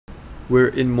We're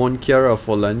in Mont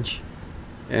for lunch,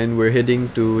 and we're heading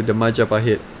to the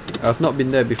Majapahit. I've not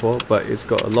been there before, but it's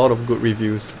got a lot of good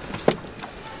reviews.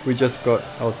 We just got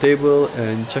our table,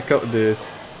 and check out this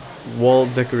wall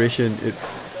decoration.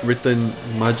 It's written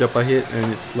Majapahit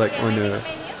and it's like on a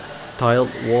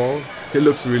tiled wall. It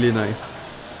looks really nice.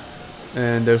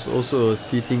 And there's also a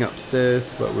seating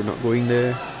upstairs, but we're not going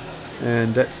there.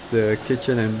 And that's the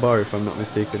kitchen and bar, if I'm not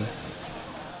mistaken.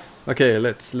 Okay,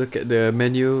 let's look at the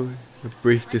menu, a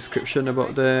brief description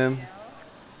about them.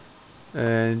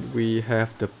 And we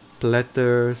have the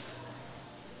platters.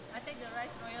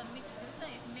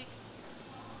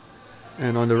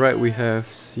 And on the right we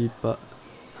have sipa.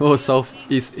 Oh,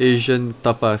 Southeast Asian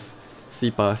tapas,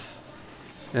 sipas.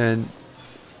 And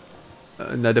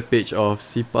another page of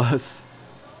sipas.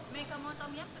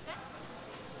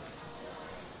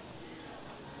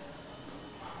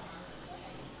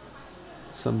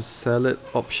 Some salad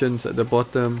options at the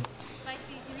bottom.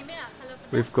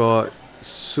 We've got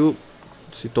soup,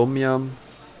 tom yum,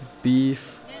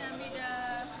 beef,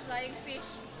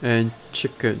 and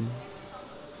chicken.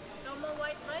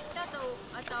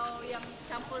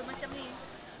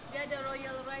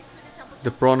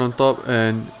 The prawn on top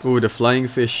and the flying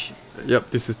fish.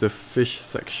 Yep, this is the fish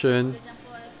section.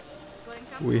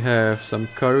 We have some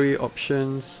curry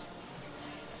options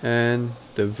and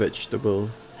the vegetable.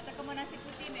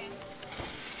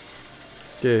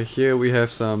 Okay, here we have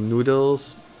some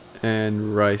noodles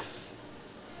and rice.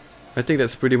 I think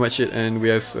that's pretty much it, and we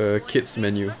have a kids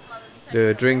menu.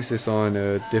 The drinks is on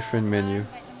a different menu.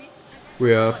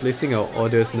 We are placing our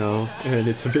orders now, and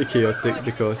it's a bit chaotic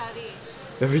because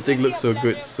everything looks so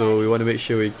good, so we want to make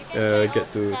sure we get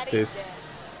to taste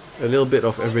a little bit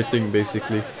of everything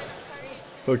basically.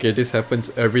 Okay, this happens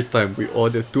every time. We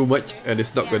order too much and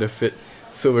it's not gonna fit,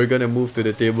 so we're gonna move to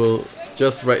the table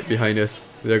just right behind us.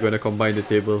 They're gonna combine the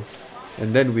table,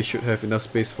 and then we should have enough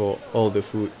space for all the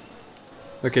food.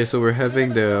 Okay, so we're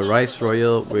having the rice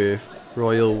royal with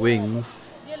royal wings,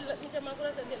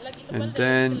 and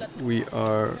then we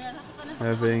are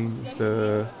having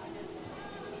the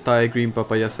Thai green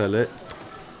papaya salad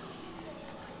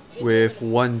with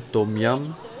 1 tom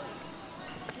yum,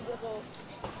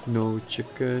 no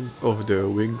chicken. Oh, the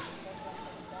wings.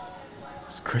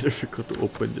 It's quite difficult to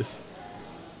open this.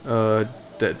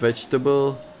 That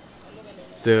vegetable,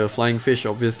 the flying fish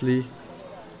obviously.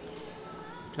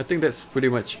 I think that's pretty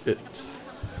much it.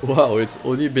 Wow, it's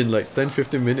only been like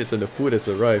 10-15 minutes and the food has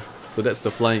arrived. So that's the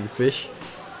flying fish,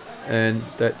 and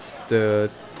that's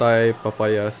the Thai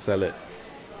papaya salad.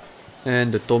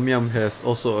 And the tom yum has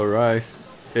also arrived.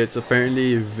 It's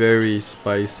apparently very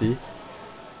spicy.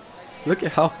 Look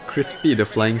at how crispy the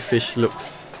flying fish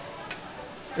looks.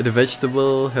 The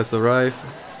vegetable has arrived,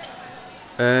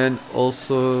 and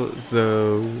also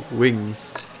the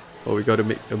wings. Oh, we gotta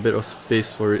make a bit of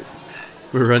space for it.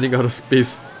 We're running out of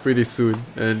space pretty soon,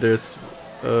 and there's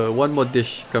one more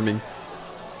dish coming.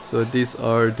 So these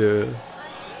are the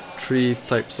 3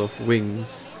 types of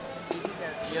wings.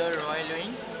 Your royal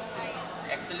wings.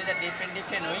 Actually, the different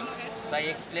wings. So I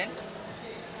explained.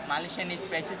 Malaysian is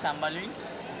spicy sambal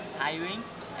wings, Thai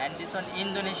wings, and this one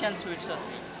Indonesian sweet sauce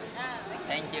wings.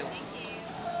 Thank you.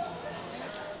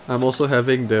 I'm also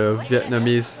having the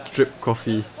Vietnamese drip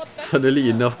coffee. Funnily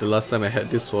enough, the last time I had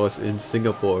this was in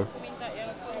Singapore.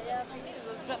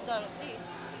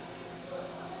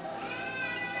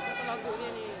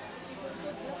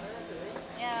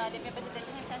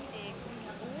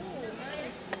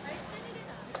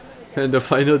 And the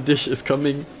final dish is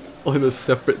coming on a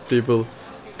separate table.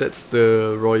 That's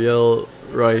the royal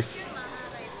rice.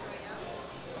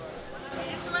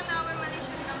 This one our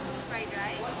Malaysian kampung fried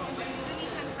rice,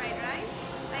 Indonesian fried rice,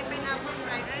 Thai pineapple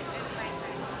fried rice, and Thai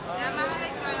rice. The Maha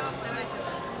rice royal of the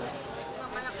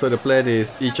Majapahit. So the plan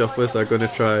is each of us are gonna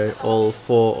try all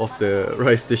 4 of the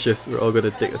rice dishes. We're all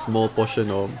gonna take a small portion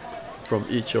from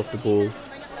each of the bowl.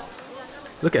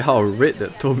 Look at how red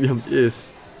that tom yum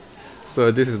is. So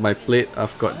this is my plate.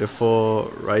 I've got the 4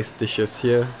 rice dishes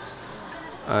here.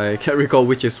 I can't recall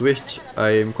which is which.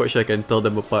 I'm quite sure I can tell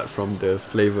them apart from the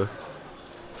flavor.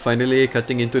 Finally,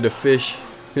 cutting into the fish.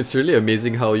 It's really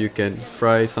amazing how you can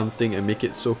fry something and make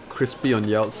it so crispy on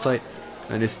the outside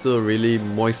and it's still really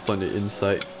moist on the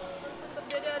inside.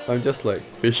 I'm just like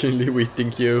patiently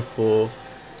waiting here for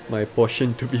my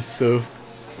portion to be served.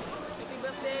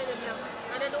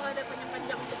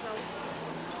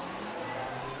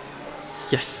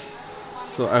 Yes!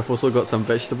 So I've also got some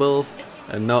vegetables,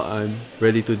 and now I'm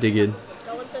ready to dig in.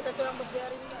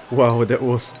 Wow, that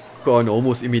was gone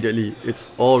almost immediately.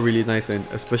 It's all really nice, and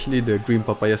especially the green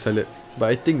papaya salad. But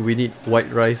I think we need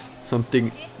white rice,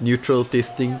 something neutral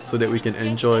tasting so that we can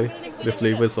enjoy the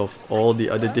flavors of all the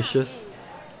other dishes.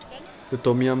 The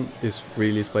tom yum is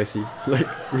really spicy, like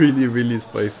really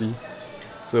spicy.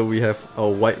 So we have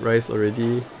our white rice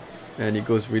already, and it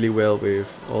goes really well with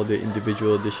all the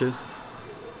individual dishes.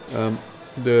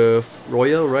 The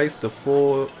royal rice, the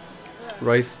 4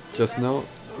 rice just now,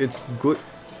 it's good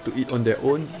to eat on their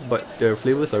own, but their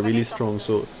flavors are really strong,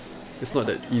 so it's not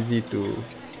that easy to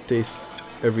taste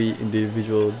every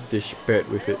individual dish paired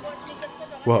with it.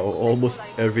 Wow, almost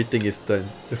everything is done.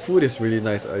 The food is really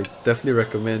nice. I definitely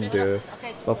recommend the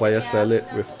papaya salad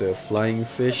with the flying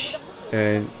fish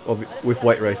and with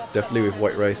white rice, definitely with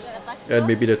white rice. And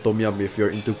maybe the tom yum if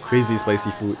you're into crazy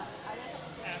spicy food.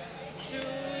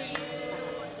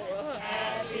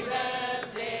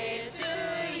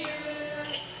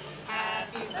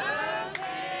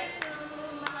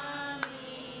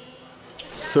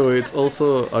 So it's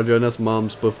also Adriana's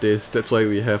mom's birthday, that's why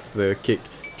we have the cake.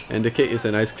 And the cake is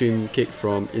an ice cream cake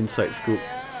from Inside Scoop.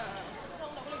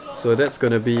 So that's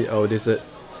gonna be our dessert.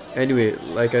 Anyway,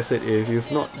 like I said, if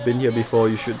you've not been here before,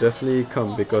 you should definitely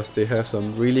come because they have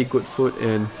some really good food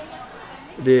and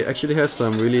they actually have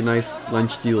some really nice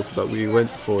lunch deals, but we went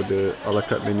for the a la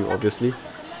carte menu obviously.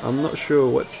 I'm not sure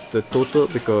what's the total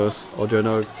because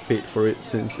Adriana paid for it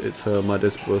since it's her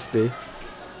mother's birthday.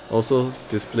 Also,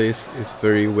 this place is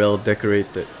very well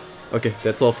decorated. Okay,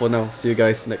 that's all for now. See you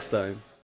guys next time.